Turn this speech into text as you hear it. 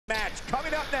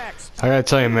I gotta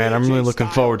tell you, man, I'm really looking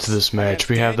forward to this match.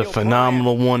 We have the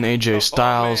phenomenal one, AJ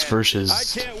Styles,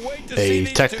 versus a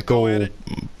technical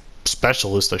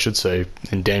specialist, I should say,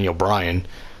 in Daniel Bryan.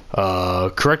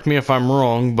 Correct me if I'm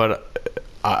wrong, but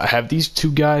have these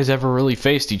two guys ever really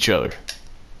faced each other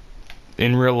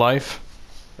in real life?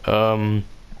 I'm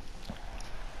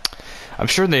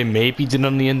sure they maybe did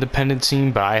on the independent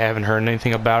scene, but I haven't heard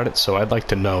anything about it, so I'd like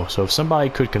to know. So if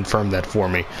somebody could confirm that for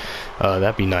me,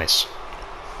 that'd be nice.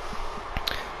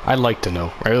 I'd like to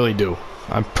know. I really do.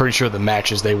 I'm pretty sure the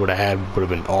matches they would have had would have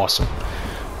been awesome.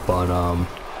 But,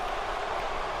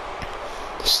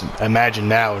 imagine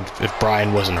now if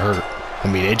Bryan wasn't hurt.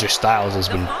 I mean, AJ Styles has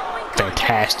been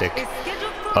fantastic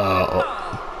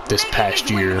this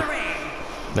past year.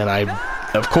 And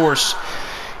of course,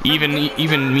 even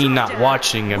me not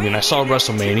watching, I mean, I saw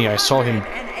WrestleMania. I saw him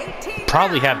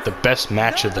probably have the best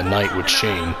match of the night with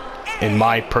Shane, in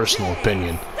my personal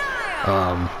opinion.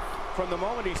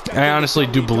 I honestly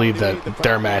do believe that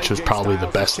their match was probably the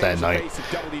best that night.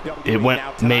 It went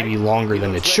maybe longer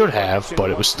than it should have, but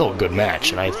it was still a good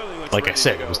match. And like I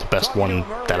said, it was the best one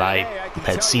that I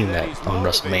had seen that on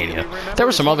WrestleMania. There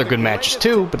were some other good matches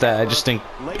too, but I just think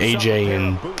AJ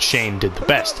and Shane did the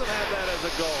best.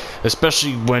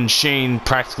 Especially when Shane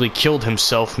practically killed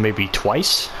himself maybe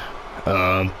twice.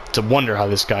 To wonder how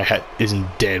this guy isn't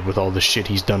dead with all the shit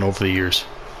he's done over the years.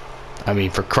 I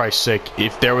mean, for Christ's sake,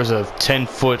 if there was a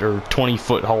 10-foot or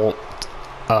 20-foot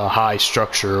high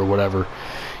structure or whatever,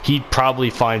 he'd probably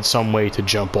find some way to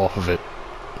jump off of it.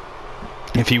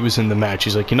 If he was in the match,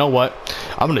 he's like, you know what?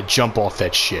 I'm going to jump off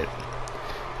that shit.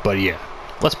 But yeah,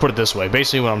 let's put it this way.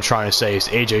 Basically what I'm trying to say is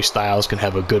AJ Styles can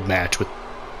have a good match with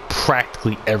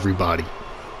practically everybody.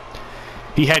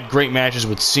 He had great matches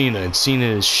with Cena, and Cena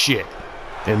is shit,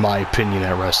 in my opinion,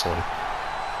 at wrestling.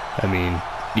 I mean,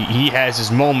 he has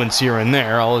his moments here and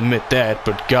there, I'll admit that,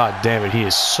 but god damn it, he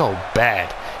is so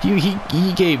bad.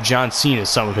 He gave John Cena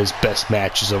some of his best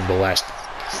matches over the last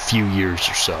few years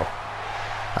or so.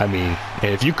 I mean,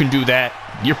 if you can do that,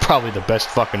 you're probably the best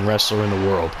fucking wrestler in the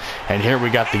world. And here we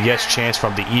got the yes chance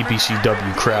from the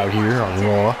EBCW crowd here on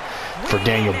Raw for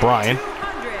Daniel Bryan.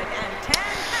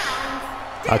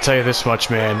 I'll tell you this much,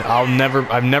 man.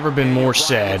 I've never been more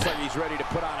sad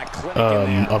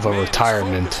of a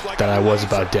retirement than I was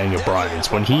about Daniel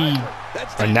Bryan's. When he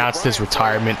announced his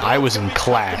retirement, I was in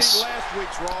class.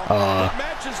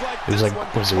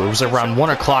 It was around 1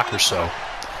 o'clock or so.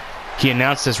 He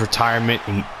announced his retirement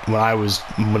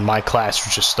when my class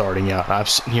was just starting out. I'm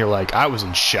sitting here like, I was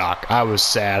in shock. I was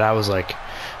sad. I was like,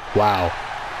 wow,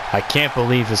 I can't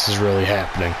believe this is really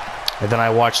happening. And then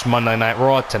I watched Monday Night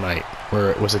Raw tonight.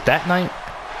 Was it that night?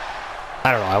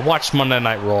 I don't know. I watched Monday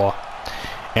Night Raw,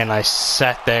 and I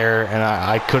sat there, and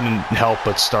I couldn't help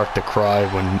but start to cry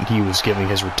when he was giving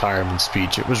his retirement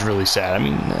speech. It was really sad. I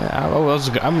mean, I'm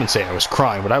going to say I was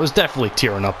crying, but I was definitely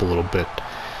tearing up a little bit.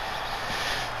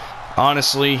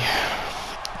 Honestly,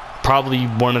 probably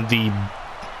one of the...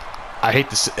 I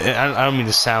don't mean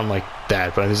to sound like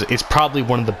that, but it's probably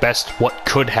one of the best what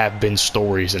could have been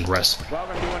stories in wrestling.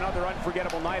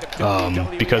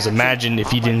 Because imagine if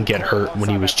he didn't get hurt when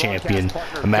he was champion.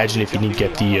 Imagine if he didn't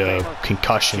get the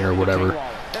concussion or whatever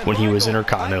when he was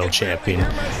Intercontinental Champion.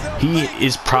 He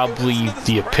is probably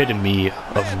the epitome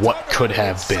of what could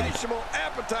have been.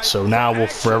 So now we'll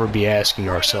forever be asking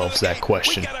ourselves that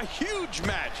question.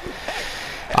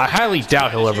 I highly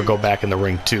doubt he'll ever go back in the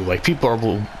ring too. Like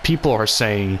people are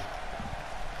saying,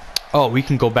 oh, we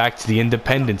can go back to the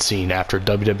independent scene after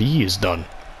WWE is done.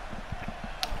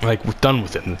 Like we're done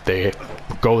with it, and they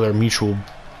go their mutual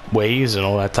ways and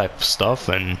all that type of stuff.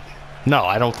 And no,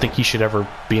 I don't think he should ever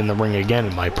be in the ring again,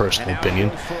 in my personal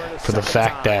opinion. For the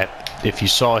fact that if you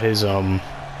saw his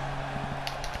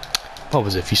what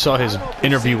was it? If you saw his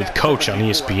interview with Coach on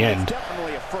ESPN,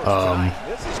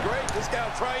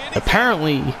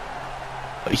 apparently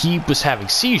he was having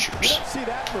seizures.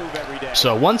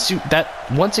 So once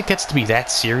it gets to be that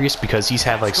serious, because he's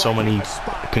had like so many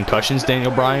concussions,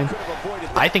 Daniel Bryan,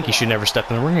 I think he should never step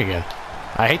in the ring again.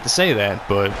 I hate to say that,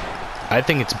 but I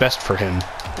think it's best for him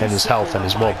and his health and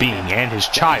his well-being and his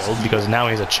child, because now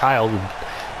he has a child.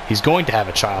 He's going to have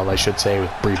a child, I should say,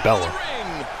 with Brie Bella.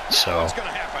 So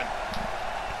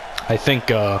I think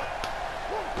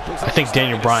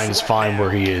Daniel Bryan is fine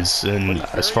where he is, and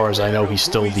as far as I know, he's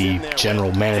still the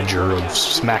general manager of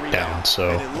SmackDown.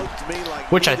 So,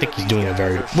 which I think he's doing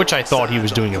which I thought he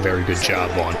was doing a very good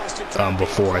job on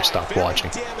before I stopped watching.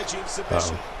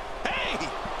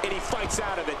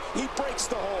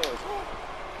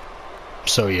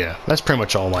 So yeah, that's pretty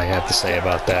much all I have to say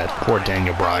about that. Poor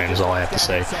Daniel Bryan is all I have to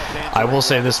say. I will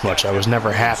say this much: I was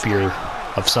never happier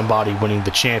of somebody winning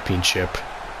the championship,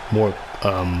 more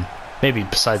maybe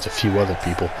besides a few other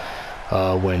people,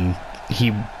 when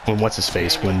what's his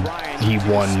face, when he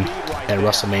won at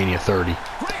WrestleMania 30.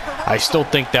 I still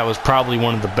think that was probably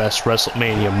one of the best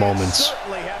WrestleMania moments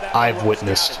I've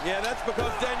witnessed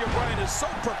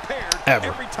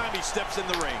ever.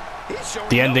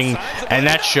 The ending, and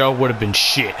that show would have been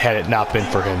shit had it not been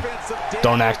for him.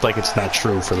 Don't act like it's not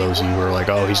true for those of you who are like,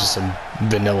 oh, he's just some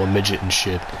vanilla midget and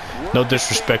shit. No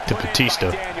disrespect to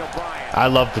Batista. I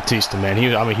love Batista, man.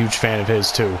 I'm a huge fan of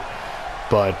his too.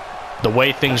 But the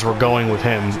way things were going with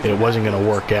him, it wasn't going to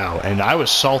work out. And I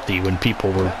was salty when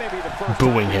people were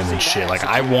booing him and shit. Like,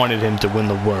 I wanted him to win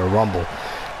the Royal Rumble.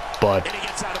 But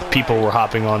people were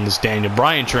hopping on this Daniel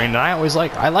Bryan train, and I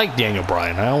like Daniel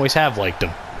Bryan. I always have liked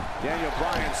him.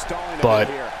 But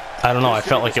I don't know, I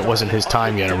felt like it wasn't his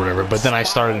time yet or whatever. But then I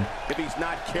started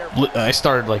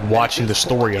like watching the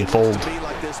story unfold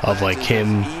of like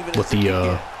him with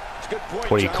the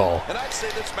what do you call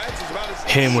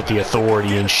him with the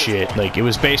Authority and shit. Like, it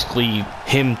was basically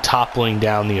him toppling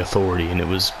down the Authority, and it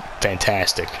was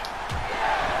fantastic.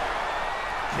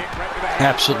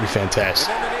 Absolutely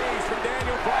fantastic.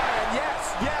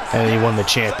 And he won the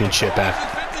championship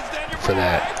for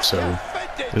that, so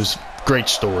it was a great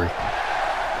story.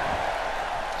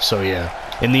 So yeah,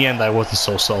 in the end I wasn't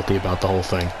so salty about the whole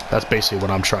thing. That's basically what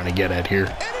I'm trying to get at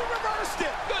here.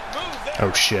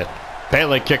 Oh shit.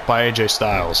 Pele kick by AJ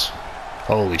Styles.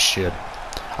 Holy shit.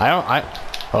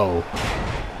 Oh.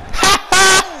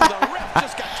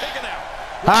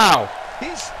 How?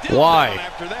 Why?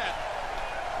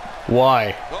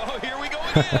 Why? Oh, here we go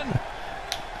again.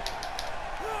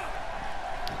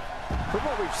 From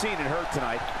what we've seen and heard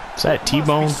tonight, is that a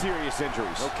T-bone? Serious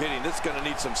injuries. No kidding. This is going to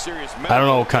need some serious. I don't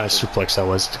know what kind of suplex that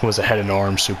was. It was a head and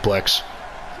arm suplex.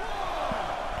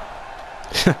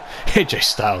 AJ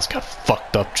Styles got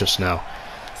fucked up just now.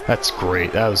 That's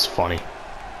great. That was funny.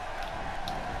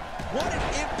 What an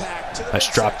impact to the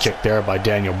nice drop kick there by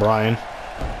Daniel Bryan.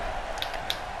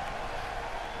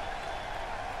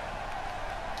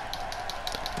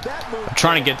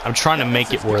 I'm trying to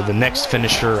make it where the next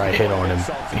finisher I hit on him,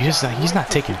 he's not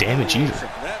taking damage either.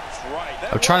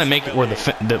 I'm trying to make it where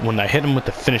that when I hit him with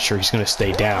the finisher, he's going to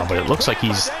stay down, but it looks like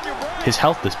his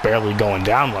health is barely going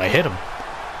down when I hit him.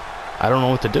 I don't know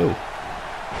what to do.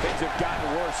 Things have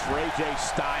gotten worse for AJ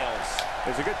Styles.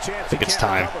 There's a good chance I think it's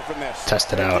time.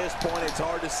 Test it out. At this point, it's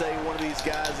hard to say one of these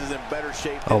guys is in better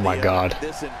shape than oh my god.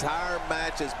 This entire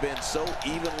match has been so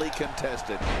evenly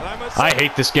contested. I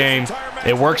hate this game.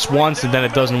 It works once and then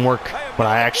it doesn't work when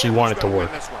I actually want it to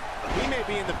work. He may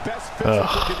be in the best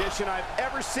physical condition I've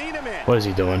ever seen him in. What is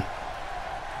he doing?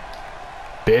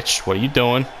 Bitch, what are you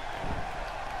doing?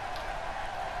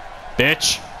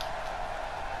 Bitch.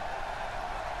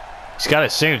 He's got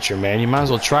his signature, man. You might as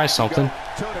well try something.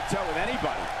 Toe-to-toe with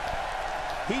anybody.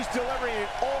 He's delivering an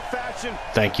old-fashioned.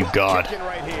 Thank you, God.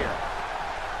 Right here.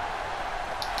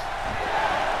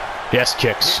 Yes,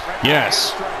 kicks.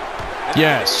 Yes.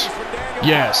 Yes.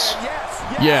 Yes.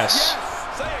 Yes.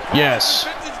 Yes.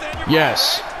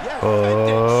 Yes.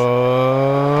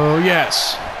 Oh,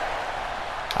 yes.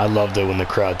 I loved it when the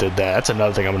crowd did that. That's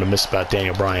another thing I'm going to miss about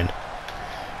Daniel Bryan.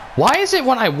 Why is it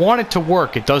when I want it to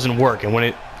work, it doesn't work,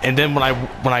 and then when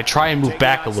I try and move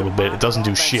back a little bit, it doesn't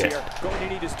do shit.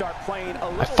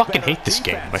 I fucking hate this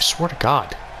game. I swear to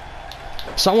God.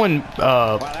 Someone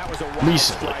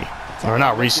recently, or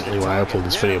not recently when I uploaded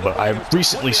this video, but I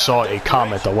recently saw a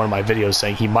comment on one of my videos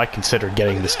saying he might consider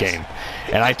getting this game.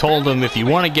 And I told him, if you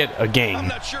want to get a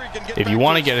game, if you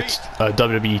want to get a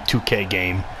WWE 2K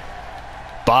game,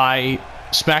 buy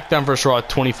SmackDown vs. Raw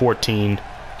 2014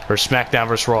 or SmackDown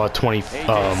vs. Raw 20.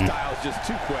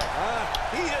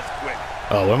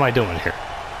 Oh, what am I doing here?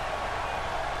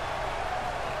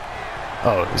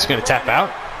 Oh, he's gonna tap out?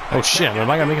 Oh shit,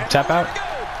 am I gonna make him tap out?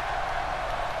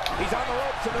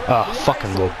 Oh,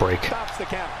 fucking rope break.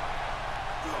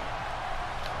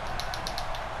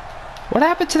 What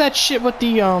happened to that shit with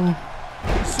the,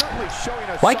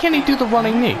 why can't he do the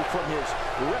running knee?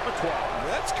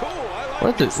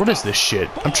 What is this shit?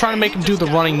 I'm trying to make him do the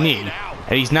running knee,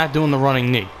 and he's not doing the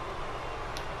running knee.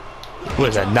 What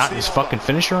is that, not his fucking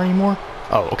finisher anymore?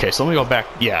 Oh, okay, so let me go back.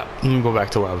 Yeah, let me go back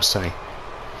to what I was saying.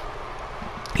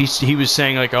 He was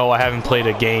saying, like, oh, I haven't played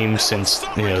a game since,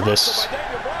 you know, this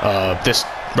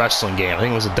wrestling game. I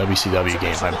think it was a WCW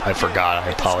game. I forgot. I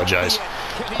apologize.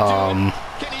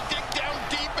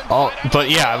 Oh, but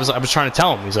yeah, I was trying to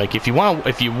tell him. He's like, if you want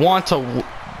to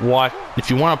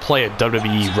play a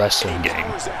WWE wrestling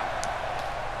game,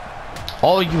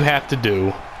 all you have to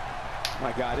do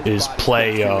is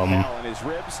play.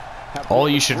 All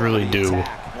you should really do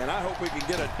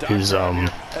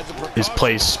his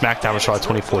plays SmackDown or Charlotte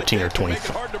 2014 or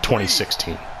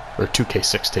 2016 or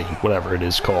 2K16, whatever it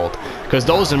is called, because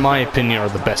those, in my opinion, are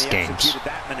the best games.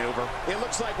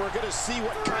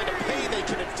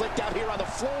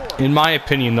 In my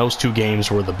opinion, those two games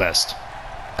were the best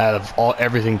out of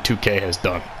everything 2K has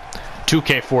done.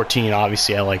 2K14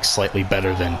 obviously I like slightly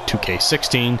better than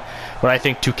 2K16, but I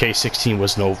think 2K16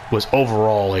 was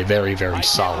overall a very, very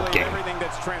solid game.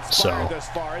 So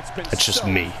that's just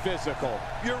me.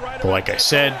 But like I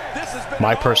said,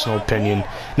 my personal opinion,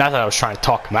 not that I was trying to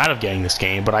talk him out of getting this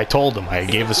game, but I told him, I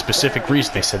gave a specific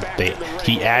reason. They said that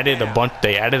they added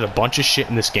a bunch of shit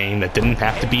in this game that didn't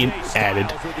have to be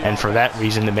added, and for that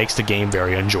reason it makes the game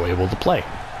very enjoyable to play.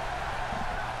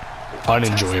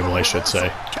 Unenjoyable, I should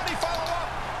say.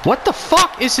 What the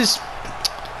fuck is his...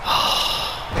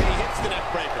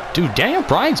 Dude, Daniel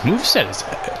Bryan's moveset is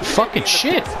fucking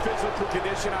shit.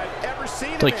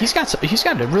 Like, he's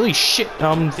got a really shit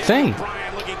thing.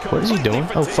 What is he doing?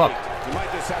 Oh fuck.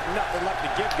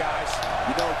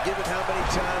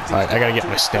 Alright, I gotta get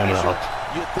my stamina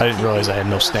up. I didn't realize I had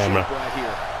no stamina.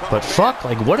 But fuck,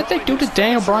 like, what did they do to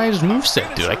Daniel Bryan's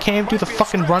moveset, dude? I can't even do the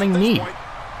fucking running knee.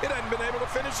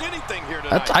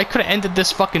 I could have ended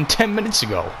this fucking 10 minutes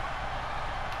ago.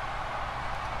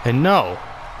 And no,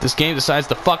 this game decides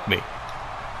to fuck me.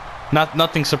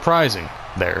 Nothing surprising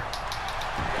there.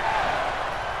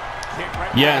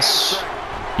 Yes.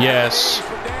 Yes.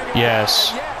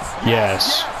 Yes.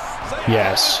 Yes.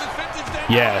 Yes.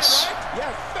 Yes.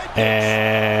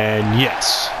 And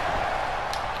yes.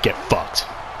 Get fucked.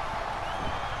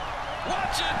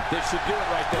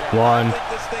 1,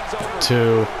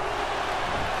 2.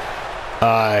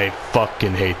 I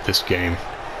fucking hate this game.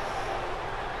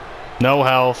 No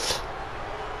health.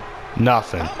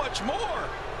 Nothing. How much more?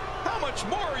 How much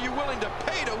more are you willing to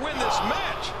pay to win this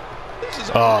match? This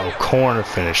is oh, corner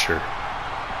finisher.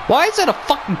 Why is that a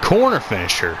fucking corner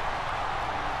finisher?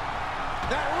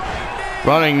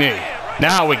 Running knee.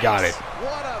 Now we got it.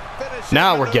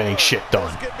 Now we're getting shit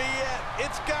done.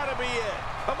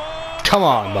 Come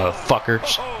on,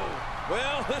 motherfuckers.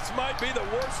 Well, this might be the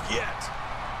worst yet.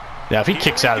 Now, if he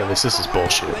kicks out of this, this is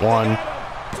bullshit. 1,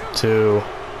 2,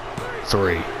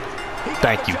 3.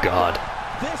 Thank you, God.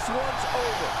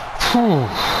 Whew.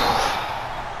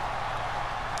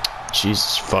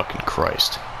 Jesus fucking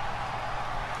Christ.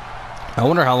 I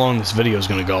wonder how long this video is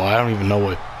going to go. I don't even know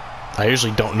what... I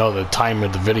usually don't know the time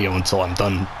of the video until I'm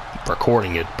done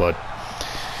recording it, but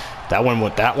that one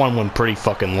went pretty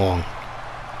fucking long.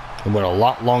 It went a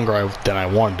lot longer than I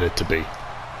wanted it to be.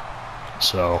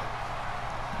 So...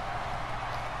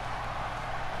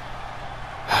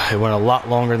 it went a lot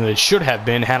longer than it should have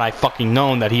been had I fucking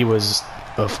known that he was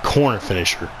a corner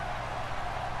finisher.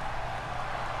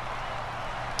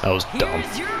 That was dumb.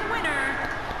 Here's your winner,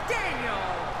 Daniel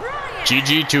Bryan.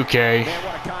 GG 2K.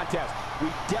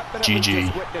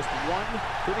 GG.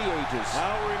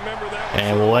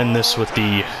 And we'll end this with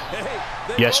the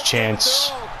yes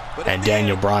chants and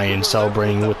Daniel Bryan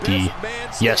celebrating with the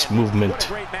yes movement.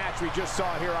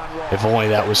 If only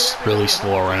that was really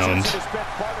still around.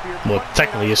 Well,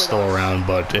 technically it's still around,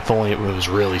 but if only it was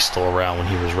really still around when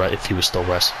he was if he was still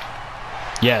wrestling.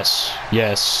 Yes,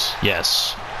 yes,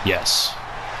 yes, yes.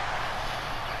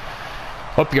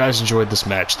 Hope you guys enjoyed this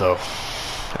match though,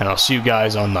 and I'll see you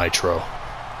guys on Nitro.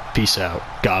 Peace out.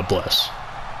 God bless.